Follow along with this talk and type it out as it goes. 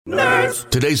Nerds!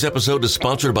 Today's episode is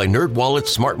sponsored by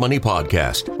NerdWallet's Smart Money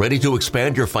Podcast. Ready to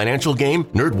expand your financial game?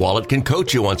 NerdWallet can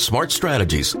coach you on smart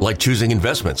strategies like choosing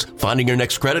investments, finding your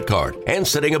next credit card, and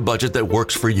setting a budget that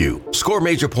works for you. Score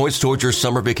major points towards your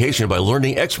summer vacation by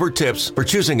learning expert tips for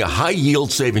choosing a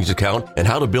high-yield savings account and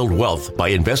how to build wealth by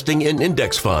investing in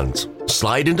index funds.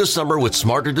 Slide into summer with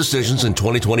smarter decisions in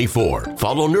 2024.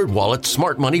 Follow NerdWallet's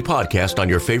Smart Money Podcast on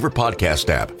your favorite podcast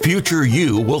app. Future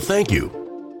you will thank you.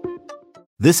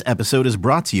 This episode is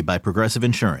brought to you by Progressive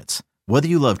Insurance. Whether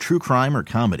you love true crime or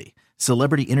comedy,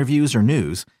 celebrity interviews or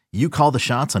news, you call the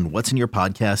shots on what's in your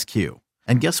podcast queue.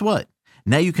 And guess what?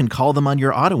 Now you can call them on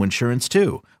your auto insurance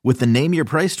too with the Name Your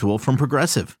Price tool from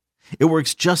Progressive. It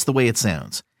works just the way it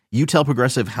sounds. You tell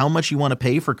Progressive how much you want to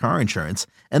pay for car insurance,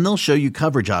 and they'll show you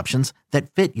coverage options that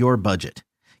fit your budget.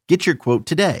 Get your quote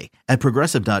today at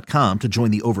Progressive.com to join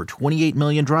the over 28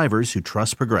 million drivers who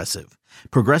trust Progressive.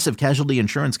 Progressive Casualty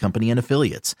Insurance Company and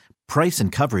Affiliates. Price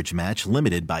and coverage match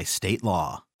limited by state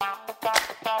law.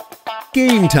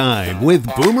 Game Time with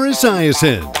Boomer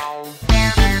Esiason.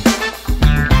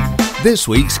 This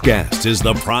week's guest is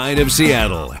the pride of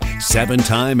Seattle,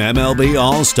 7-time MLB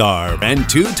All-Star and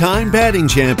 2-time batting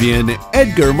champion,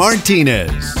 Edgar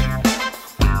Martinez.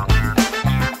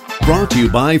 Brought to you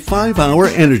by 5 Hour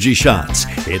Energy Shots.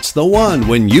 It's the one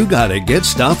when you gotta get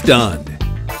stuff done.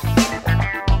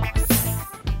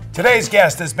 Today's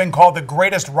guest has been called the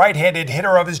greatest right-handed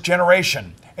hitter of his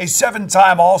generation. A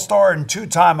 7-time All-Star and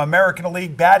 2-time American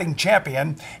League batting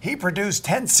champion, he produced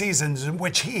 10 seasons in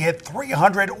which he hit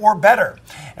 300 or better.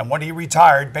 And when he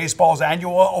retired, baseball's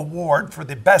annual award for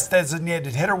the best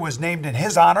designated hitter was named in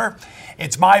his honor.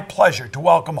 It's my pleasure to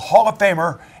welcome Hall of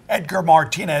Famer Edgar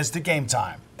Martinez to Game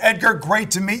Time. Edgar,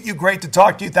 great to meet you. Great to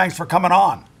talk to you. Thanks for coming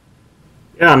on.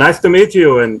 Yeah, nice to meet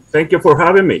you, and thank you for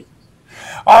having me.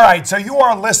 All right, so you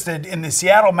are listed in the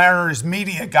Seattle Mariners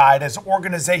Media Guide as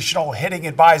organizational hitting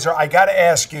advisor. I got to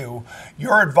ask you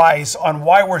your advice on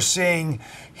why we're seeing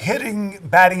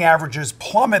batting averages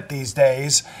plummet these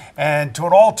days and to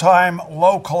an all-time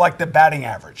low collective batting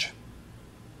average.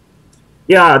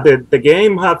 Yeah, the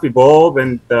game has evolved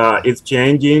and it's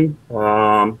changing.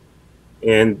 The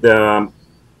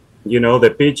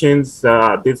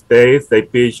pitchings these days, they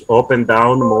pitch up and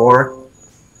down more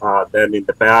than in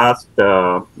the past.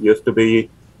 Used to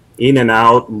be in and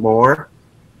out more.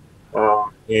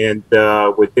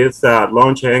 With this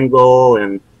launch angle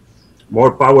and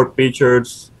more power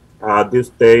pitchers these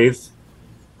days,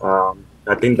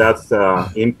 I think that's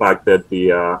impacted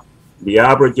the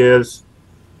averages.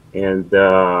 And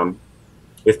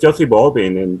it's just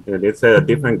evolving, and it's a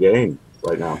different game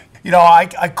right now. You know, I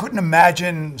couldn't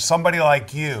imagine somebody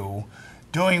like you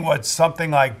doing what something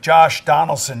like Josh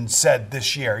Donaldson said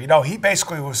this year. You know, he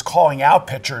basically was calling out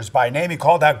pitchers by name. He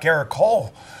called out Garrett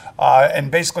Cole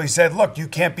and basically said, look, you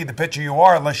can't be the pitcher you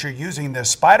are unless you're using this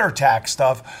spider tack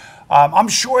stuff. I'm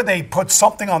sure they put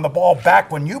something on the ball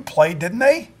back when you played, didn't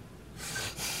they?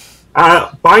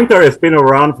 Pinter has been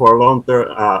around for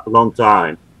a long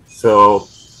time. So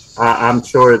I'm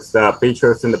sure it's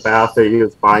pitchers in the past that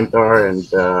used Pinter, and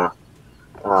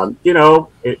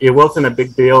it wasn't a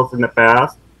big deal in the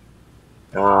past,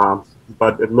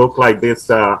 but it looked like this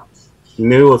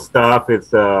new stuff it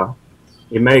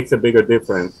makes a bigger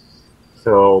difference.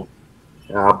 So,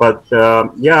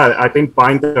 I think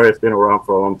Pinter has been around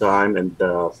for a long time, and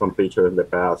some pitchers in the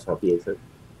past have used it.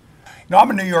 You know, I'm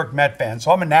a New York Met fan,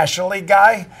 so I'm a National League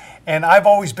guy, and I've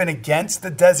always been against the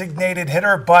designated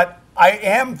hitter, but I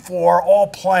am for all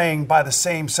playing by the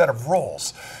same set of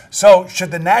rules. So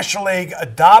should the National League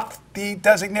adopt the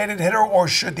designated hitter, or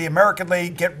should the American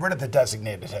League get rid of the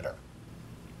designated hitter?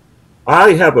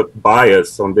 I have a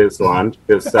bias on this one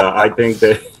because I think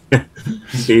that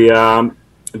the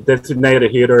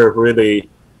designated hitter really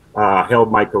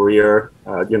helped my career.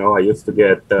 I used to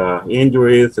get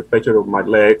injuries, especially with my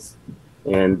legs,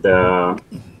 and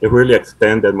it really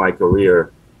extended my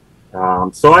career.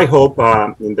 So I hope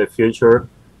in the future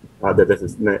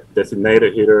the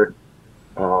designated hitter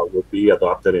will be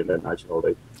adopted in the National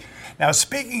League. Now,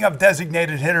 speaking of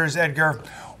designated hitters, Edgar,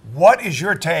 what is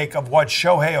your take of what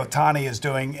Shohei Ohtani is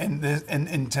doing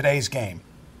in today's game?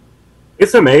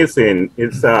 It's amazing.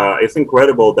 It's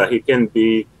incredible that he can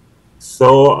be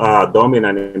so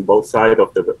dominant in both sides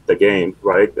of the game,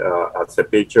 right? As a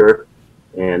pitcher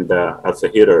and as a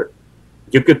hitter.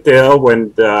 You could tell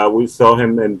when we saw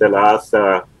him in the last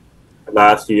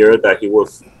year that he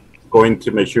was going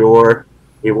to mature.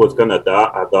 He was going to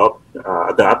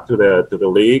adapt to the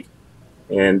league,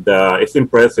 and it's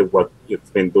impressive what he's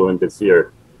been doing this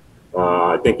year.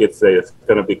 I think it's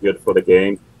going to be good for the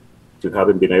game. to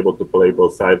having been able to play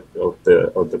both sides of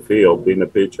the field, being a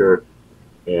pitcher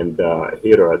and a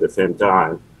hitter at the same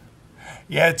time.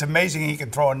 Yeah, it's amazing. He can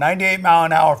throw a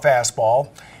 98-mile-an-hour fastball.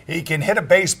 He can hit a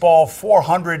baseball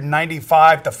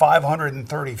 495 to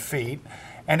 530 feet.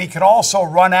 And he can also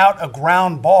run out a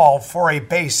ground ball for a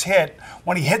base hit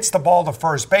when he hits the ball to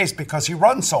first base because he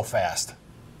runs so fast.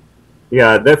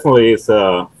 Yeah, definitely is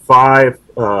a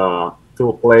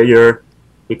 5-tool player.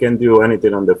 He can do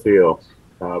anything on the field.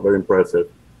 Very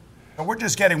impressive. We're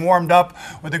just getting warmed up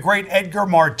with the great Edgar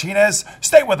Martinez.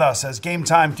 Stay with us as Game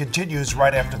Time continues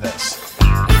right after this.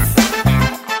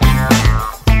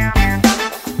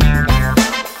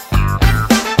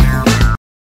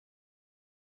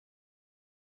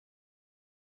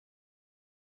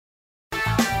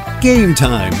 Game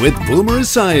Time with Boomer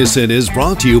Esiason is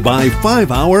brought to you by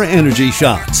 5-Hour Energy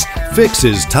Shots.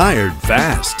 Fixes tired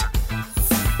fast.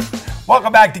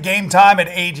 Welcome back to Game Time. At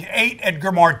age 8,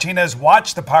 Edgar Martinez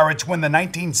watched the Pirates win the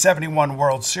 1971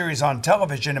 World Series on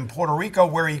television in Puerto Rico,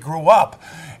 where he grew up,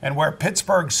 and where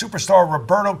Pittsburgh superstar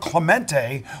Roberto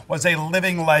Clemente was a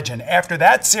living legend. After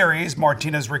that series,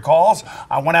 Martinez recalls,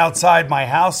 I went outside my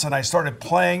house and I started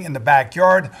playing in the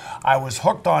backyard. I was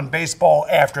hooked on baseball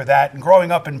after that. And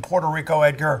growing up in Puerto Rico,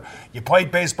 Edgar, you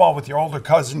played baseball with your older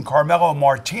cousin Carmelo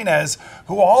Martinez,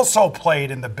 who also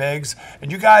played in the bigs.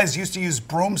 And you guys used to use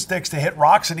broomsticks to hit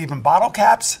rocks and even bottle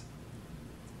caps?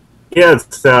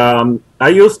 Yes, I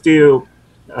used to,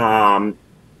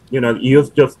 use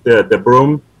just the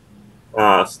broom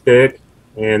stick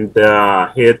and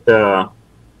hit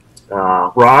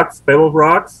rocks, pebble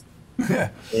rocks.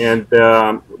 And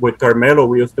with Carmelo,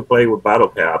 we used to play with bottle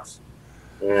caps.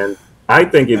 And I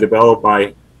think it developed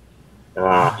my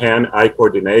hand-eye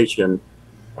coordination,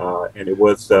 and it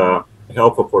was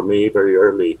helpful for me very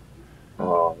early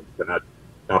when I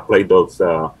played those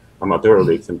amateur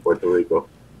leagues in Puerto Rico.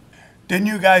 Didn't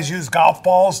you guys use golf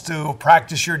balls to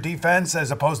practice your defense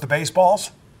as opposed to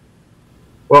baseballs?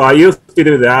 Well, I used to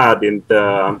do that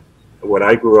when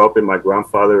I grew up in my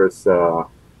grandfather's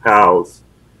house,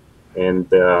 and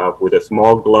with a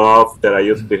small glove that I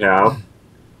used to have,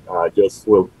 just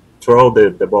will throw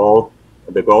the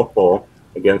golf ball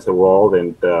against the wall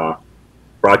and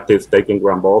practice taking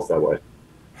ground balls that way.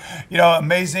 You know,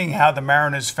 amazing how the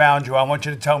Mariners found you. I want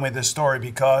you to tell me this story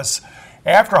because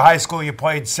after high school, you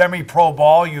played semi-pro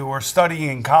ball. You were studying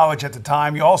in college at the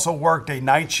time. You also worked a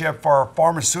night shift for a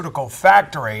pharmaceutical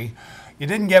factory. You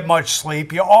didn't get much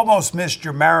sleep. You almost missed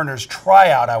your Mariners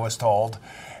tryout, I was told.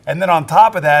 And then on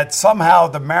top of that, somehow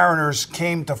the Mariners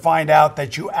came to find out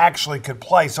that you actually could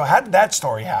play. So how did that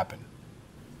story happen?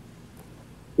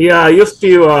 Yeah, I used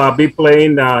to be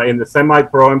playing in the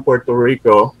semi-pro in Puerto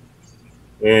Rico.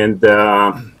 And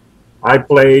I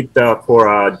played for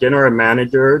a general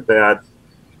manager that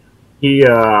he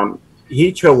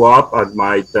showed up at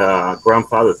my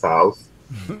grandfather's house.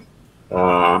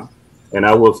 And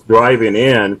I was driving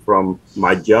in from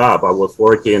my job. I was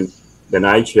working the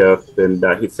night shift, and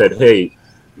he said, hey,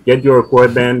 get your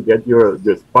equipment, get your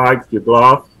spikes, your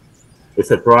glove.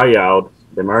 It's a tryout.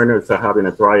 The Mariners are having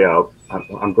a tryout.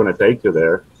 I'm going to take you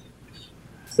there.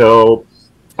 So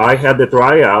I had the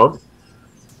tryout,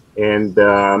 and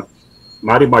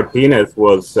Marty Martinez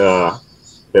was the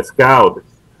scout.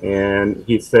 And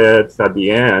he said at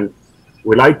the end,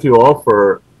 we'd like to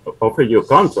offer you a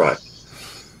contract.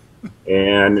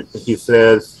 And he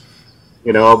says,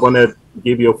 I'm going to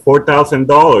give you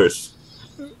 $4,000.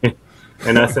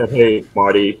 And I said, hey,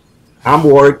 Marty, I'm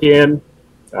working.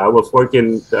 I was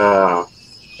working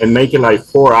and making like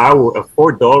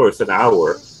 $4 an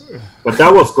hour. But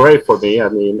that was great for me,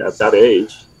 at that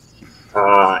age.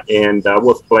 And I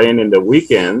was playing in the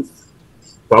weekends.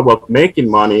 So I was making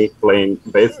money playing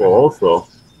baseball also.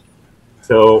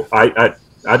 So I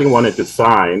didn't want to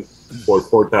sign for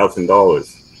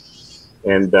 $4,000.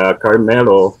 And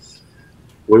Carmelo,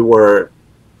 we were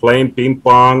playing ping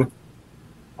pong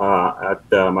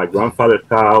at my grandfather's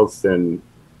house, and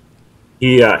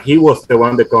he was the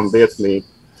one that convinced me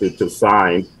to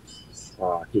sign.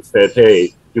 He said,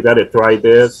 hey, you got to try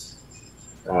this.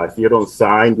 If you don't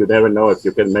sign, you never know if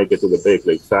you can make it to the big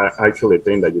leagues. I actually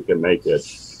think that you can make it.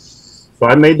 So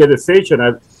I made the decision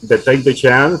to take the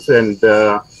chance, and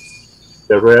the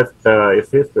rest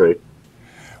is history.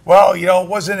 Well, it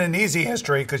wasn't an easy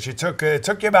history because it took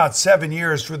you about 7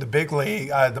 years through the big league,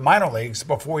 the minor leagues,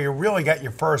 before you really got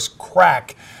your first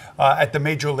crack at the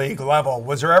major league level.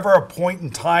 Was there ever a point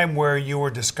in time where you were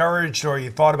discouraged or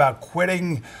you thought about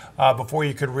quitting before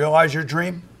you could realize your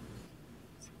dream?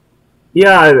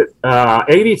 Yeah,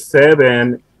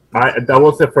 87, that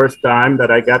was the first time that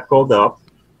I got called up,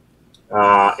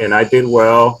 and I did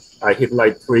well. I hit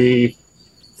like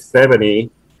 370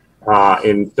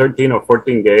 in 13 or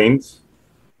 14 games.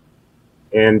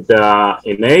 And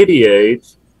in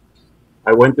 88,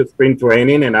 I went to spring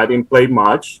training and I didn't play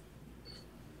much.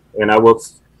 And I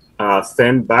was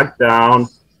sent back down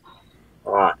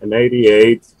in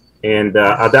 88. And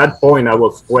at that point, I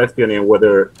was questioning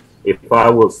whether if I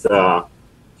was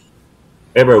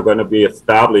ever going to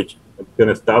establish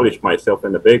myself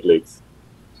in the big leagues.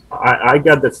 I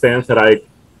got the sense that I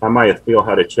might have still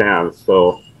had a chance.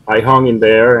 So I hung in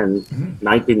there in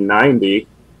 1990.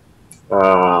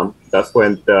 That's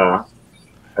when I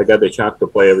got the chance to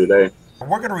play every day.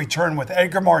 We're going to return with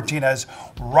Edgar Martinez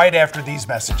right after these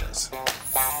messages.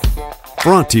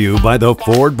 Brought to you by the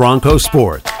Ford Bronco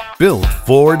Sport. Built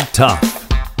Ford tough.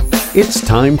 It's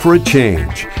time for a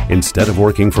change. Instead of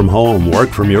working from home, work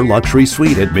from your luxury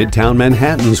suite at Midtown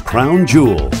Manhattan's crown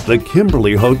jewel, the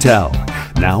Kimberly Hotel.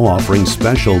 Now offering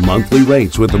special monthly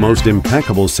rates with the most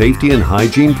impeccable safety and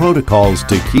hygiene protocols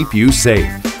to keep you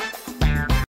safe.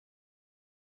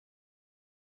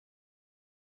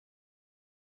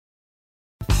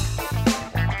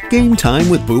 Game Time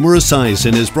with Boomer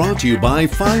Esiason is brought to you by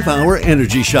 5 Hour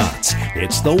Energy Shots.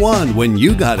 It's the one when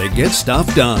you gotta get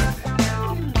stuff done.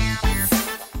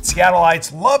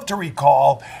 Seattleites love to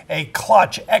recall a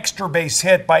clutch extra base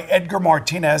hit by Edgar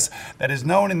Martinez that is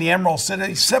known in the Emerald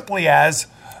City simply as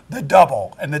the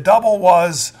double. And the double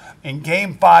was in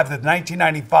Game 5 of the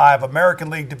 1995 American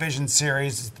League Division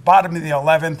Series. It's the bottom of the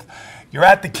 11th. You're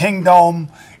at the Kingdome.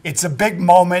 It's a big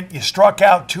moment. You struck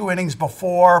out 2 innings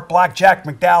before. Blackjack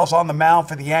McDowell's on the mound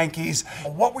for the Yankees.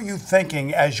 What were you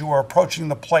thinking as you were approaching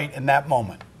the plate in that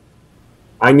moment?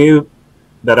 I knew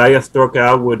that I had struck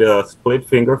out with a split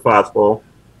finger fastball.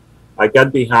 I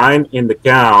got behind in the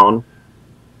count,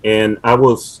 and I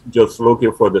was just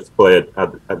looking for the split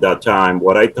at that time.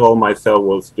 What I told myself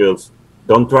was just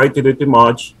don't try to do too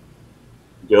much.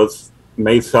 Just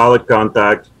make solid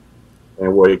contact,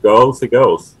 and where it goes, it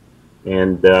goes.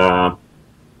 And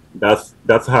that's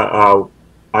how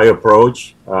I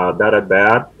approach that at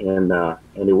bat, and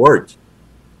it worked.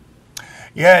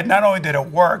 Yeah, not only did it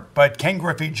work, but Ken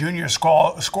Griffey Jr.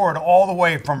 scored all the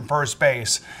way from first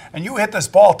base. And you hit this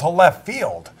ball to left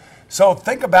field. So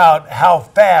think about how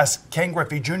fast Ken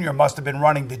Griffey Jr. must have been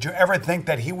running. Did you ever think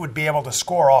that he would be able to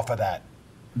score off of that?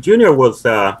 Jr. was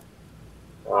had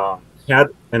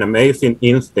an amazing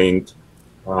instinct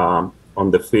on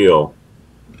the field.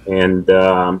 And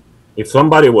if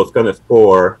somebody was going to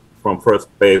score from first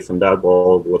base on that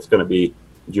ball, it was going to be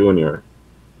Jr.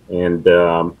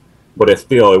 And but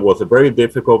still, it was very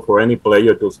difficult for any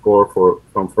player to score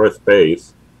from first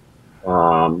base.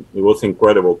 It was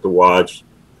incredible to watch.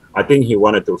 I think he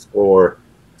wanted to score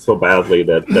so badly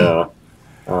that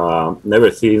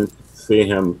never seen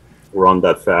him run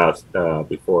that fast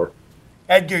before.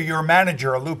 Edgar, your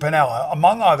manager, Lou Piniella,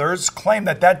 among others, claimed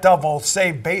that double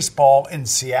saved baseball in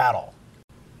Seattle.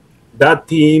 That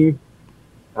team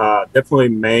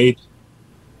definitely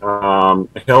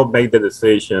helped make the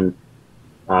decision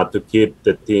to keep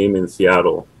the team in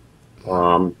Seattle.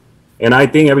 And I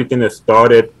think everything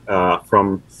started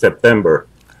from September.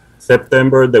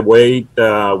 The way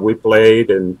we played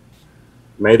and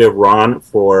made a run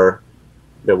for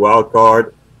the wild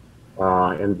card,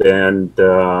 and then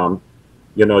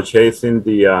chasing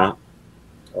the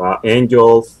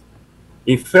Angels.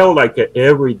 It felt like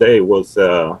every day was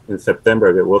in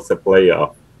September. There was a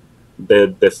playoff.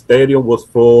 The stadium was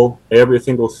full every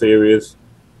single series,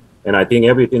 and I think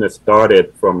everything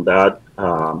started from that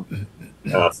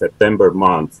September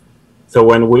month. So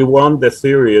when we won the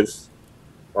series,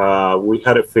 we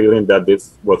had a feeling that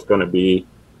this was going to be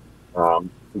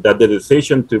that the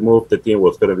decision to move the team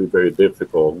was going to be very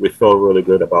difficult. We felt really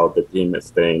good about the team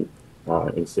staying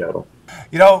in Seattle.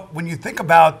 You know, when you think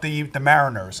about the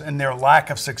Mariners and their lack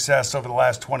of success over the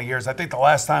last 20 years, I think the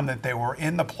last time that they were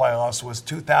in the playoffs was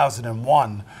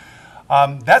 2001.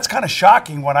 That's kind of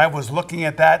shocking when I was looking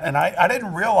at that, and I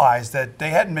didn't realize that they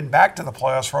hadn't been back to the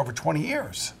playoffs for over 20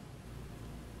 years.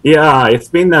 Yeah, it's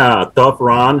been a tough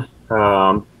run.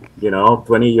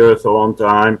 20 years is a long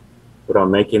time without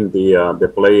making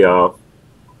the playoff.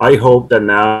 I hope that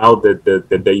now that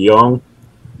the young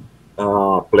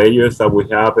players that we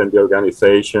have in the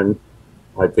organization,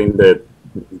 I think that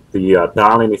the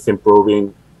talent is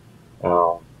improving,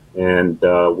 and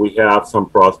we have some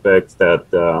prospects that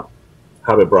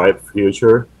have a bright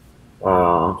future.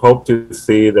 Hope to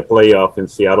see the playoff in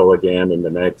Seattle again in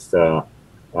the next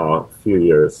few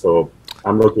years. So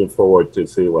I'm looking forward to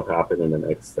see what happens in the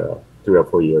next 3 or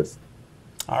 4 years.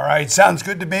 All right, sounds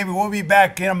good to me. We'll be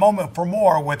back in a moment for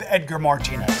more with Edgar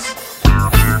Martinez.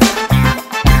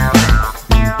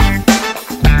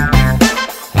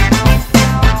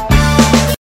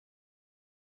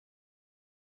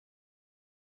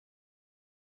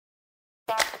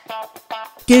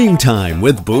 Game Time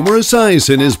with Boomer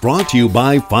Esiason is brought to you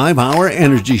by 5 Hour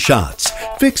Energy Shots.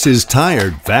 Fixes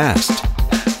tired fast.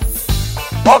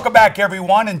 Welcome back,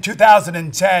 everyone. In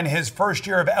 2010, his first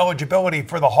year of eligibility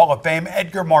for the Hall of Fame,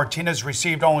 Edgar Martinez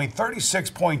received only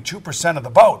 36.2% of the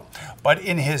vote. But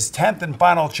in his 10th and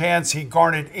final chance, he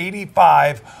garnered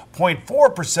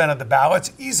 85.4% of the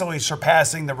ballots, easily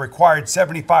surpassing the required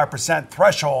 75%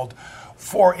 threshold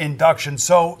for induction.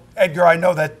 So, Edgar, I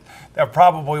know that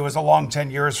probably was a long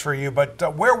 10 years for you, but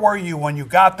where were you when you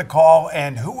got the call,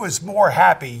 and who was more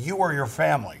happy, you or your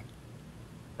family?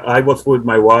 I was with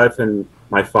my wife and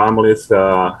my family's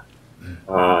here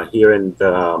in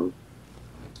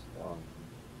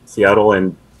Seattle,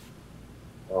 and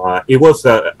it was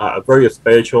a very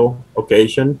special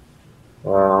occasion.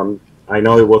 I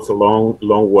know it was a long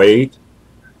wait,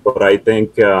 but I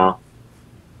think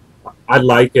I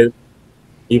like it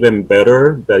even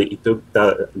better that it took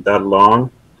that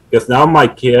long, because now my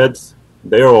kids,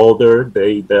 they're older.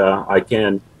 I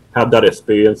can have that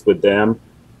experience with them.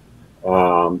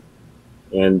 And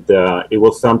it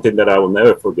was something that I will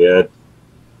never forget.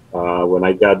 When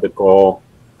I got the call,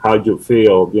 how'd you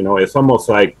feel? You know, it's almost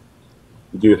like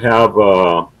you have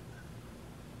all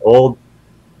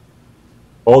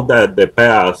that the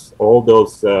past, all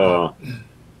those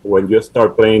when you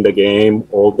start playing the game,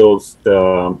 all those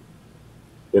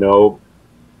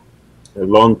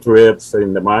long trips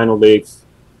in the minor leagues,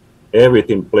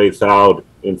 everything plays out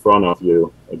in front of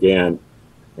you again.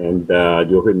 And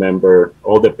you'll remember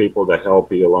all the people that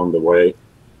help you along the way.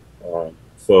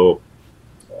 So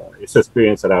it's an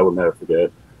experience that I will never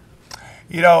forget.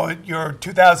 You know, your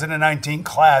 2019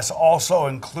 class also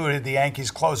included the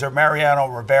Yankees closer Mariano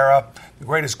Rivera, the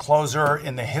greatest closer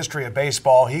in the history of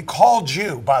baseball. He called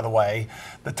you, by the way,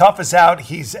 the toughest out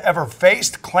he's ever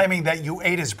faced, claiming that you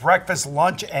ate his breakfast,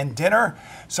 lunch, and dinner.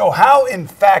 So how, in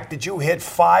fact, did you hit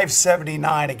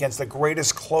 .579 against the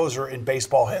greatest closer in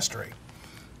baseball history?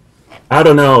 I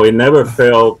don't know. It never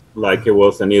felt like it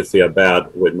was an easy at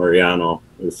bat with Mariano.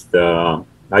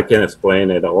 I can't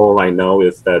explain it. All I know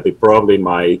is that probably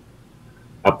my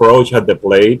approach at the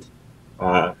plate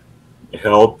helped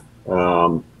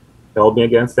me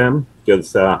against him,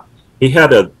 because he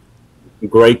had a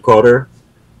great cutter,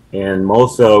 and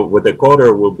most with the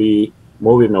cutter will be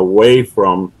moving away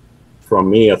from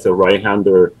me as a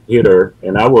right-hander hitter,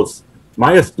 and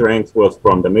my strength was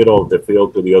from the middle of the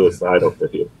field to the other side of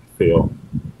the field.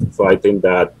 So I think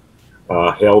that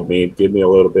helped me, give me a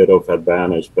little bit of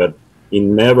advantage, but it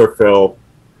never felt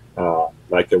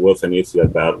like it was an easy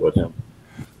at bat with him.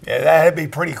 Yeah, that'd be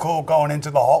pretty cool going into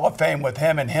the Hall of Fame with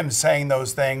him, and him saying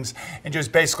those things and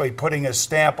just basically putting a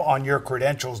stamp on your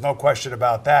credentials. No question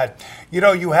about that. You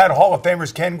know, you had Hall of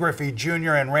Famers Ken Griffey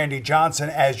Jr. and Randy Johnson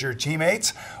as your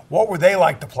teammates. What were they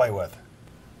like to play with?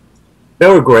 They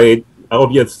were great.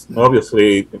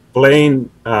 Obviously, playing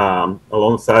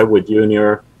alongside with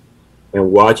Junior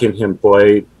and watching him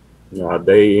play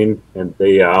day in and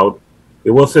day out, it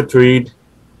was a treat.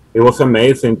 It was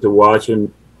amazing to watch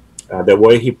him, the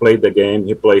way he played the game.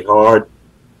 He played hard.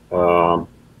 The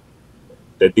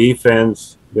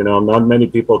defense, not many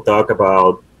people talk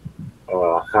about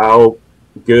how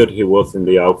good he was in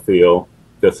the outfield,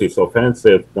 because his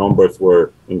offensive numbers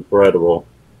were incredible.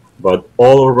 But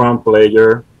all-around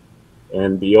player.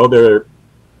 And the other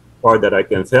part that I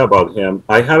can say about him,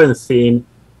 I haven't seen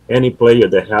any player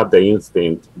that had the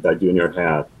instinct that Junior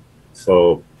had.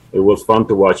 So it was fun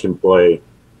to watch him play.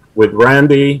 With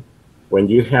Randy, when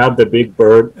you have the big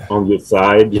bird on your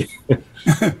side,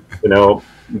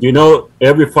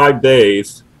 every 5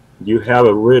 days you have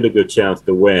a really good chance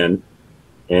to win.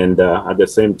 And at the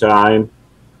same time,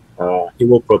 he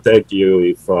will protect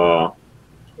you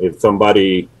if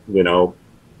somebody,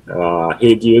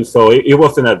 hit you. So it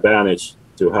was an advantage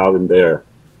to have him there.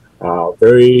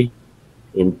 Very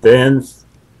intense,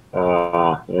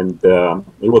 and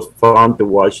it was fun to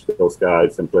watch those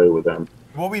guys and play with them.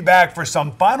 We'll be back for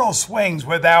some final swings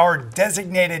with our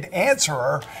designated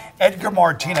answerer, Edgar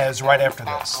Martinez, right after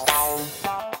this.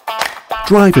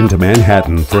 Drive into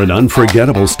Manhattan for an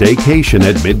unforgettable staycation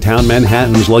at Midtown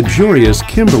Manhattan's luxurious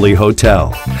Kimberly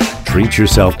Hotel. Treat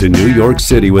yourself to New York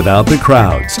City without the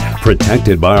crowds,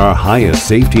 protected by our highest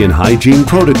safety and hygiene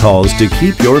protocols to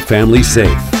keep your family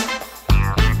safe.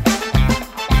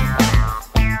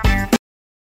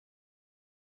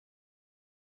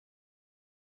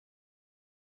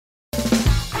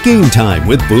 Game Time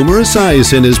with Boomer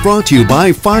Esiason is brought to you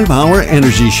by 5 Hour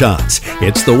Energy Shots.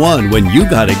 It's the one when you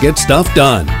gotta get stuff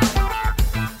done.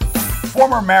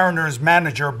 Former Mariners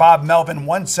manager Bob Melvin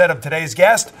once said of today's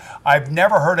guest, "I've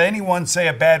never heard anyone say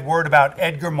a bad word about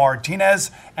Edgar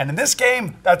Martinez, and in this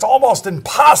game, that's almost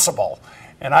impossible."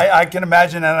 And I can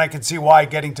imagine and I can see why,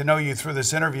 getting to know you through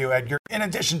this interview, Edgar. In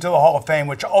addition to the Hall of Fame,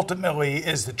 which ultimately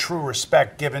is the true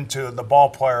respect given to the ball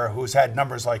player who's had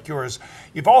numbers like yours,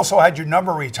 you've also had your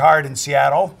number retired in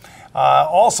Seattle.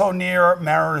 Also near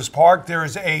Mariners Park, there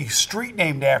is a street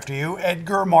named after you,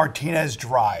 Edgar Martinez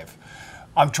Drive.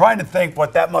 I'm trying to think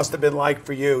what that must have been like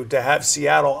for you to have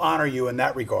Seattle honor you in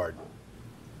that regard.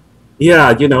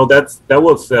 Yeah, that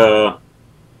was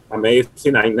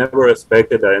amazing. I never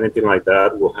expected that anything like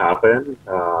that will happen.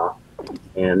 But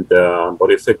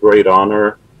it's a great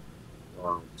honor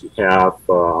to have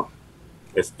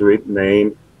a street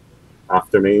name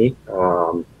after me.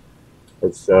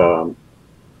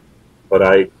 But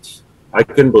I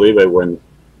couldn't believe it when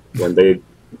they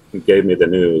gave me the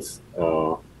news.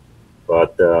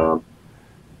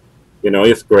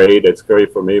 It's great. It's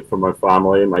great for me, for my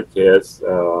family, my kids.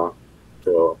 So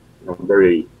I'm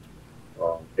very.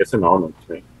 It's an honor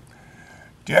to me.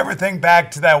 Do you ever think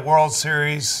back to that World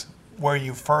Series where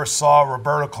you first saw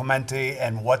Roberto Clemente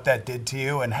and what that did to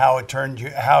you and how it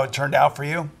turned out for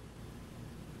you?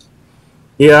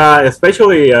 Yeah,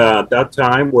 especially that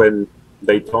time when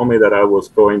they told me that I was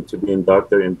going to be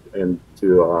inducted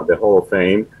into the Hall of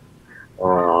Fame.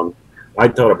 I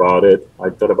thought about it.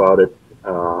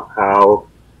 How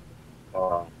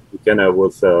it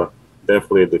was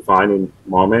definitely a defining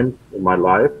moment in my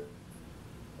life.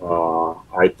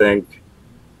 I think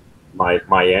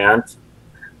my aunt,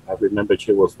 I remember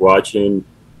she was watching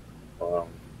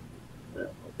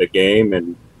the game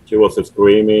and she was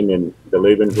screaming in the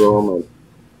living room, and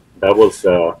that was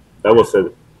a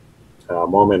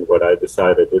moment where I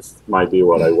decided this might be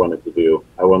what I wanted to do.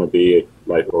 I want to be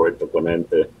like Roberto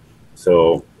Clemente.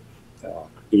 So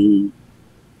he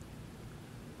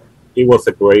was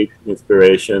a great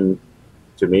inspiration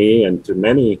to me and to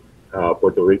many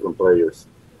Puerto Rican players.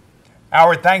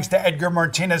 Howard, thanks to Edgar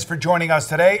Martinez for joining us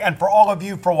today, and for all of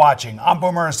you for watching. I'm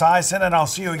Boomer Esiason, and I'll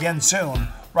see you again soon,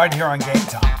 right here on Game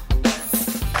Time.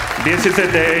 This is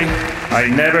a day I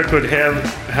never could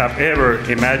have ever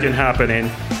imagined happening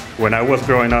when I was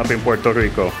growing up in Puerto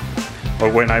Rico, or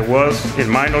when I was in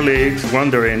minor leagues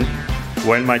wondering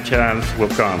when my chance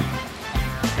would come.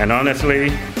 And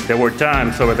honestly, there were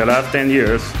times over the last 10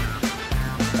 years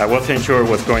I wasn't sure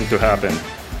what's going to happen.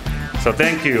 So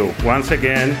thank you once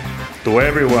again to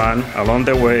everyone along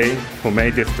the way who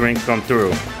made this dream come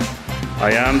true.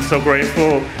 I am so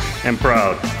grateful and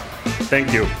proud.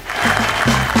 Thank you.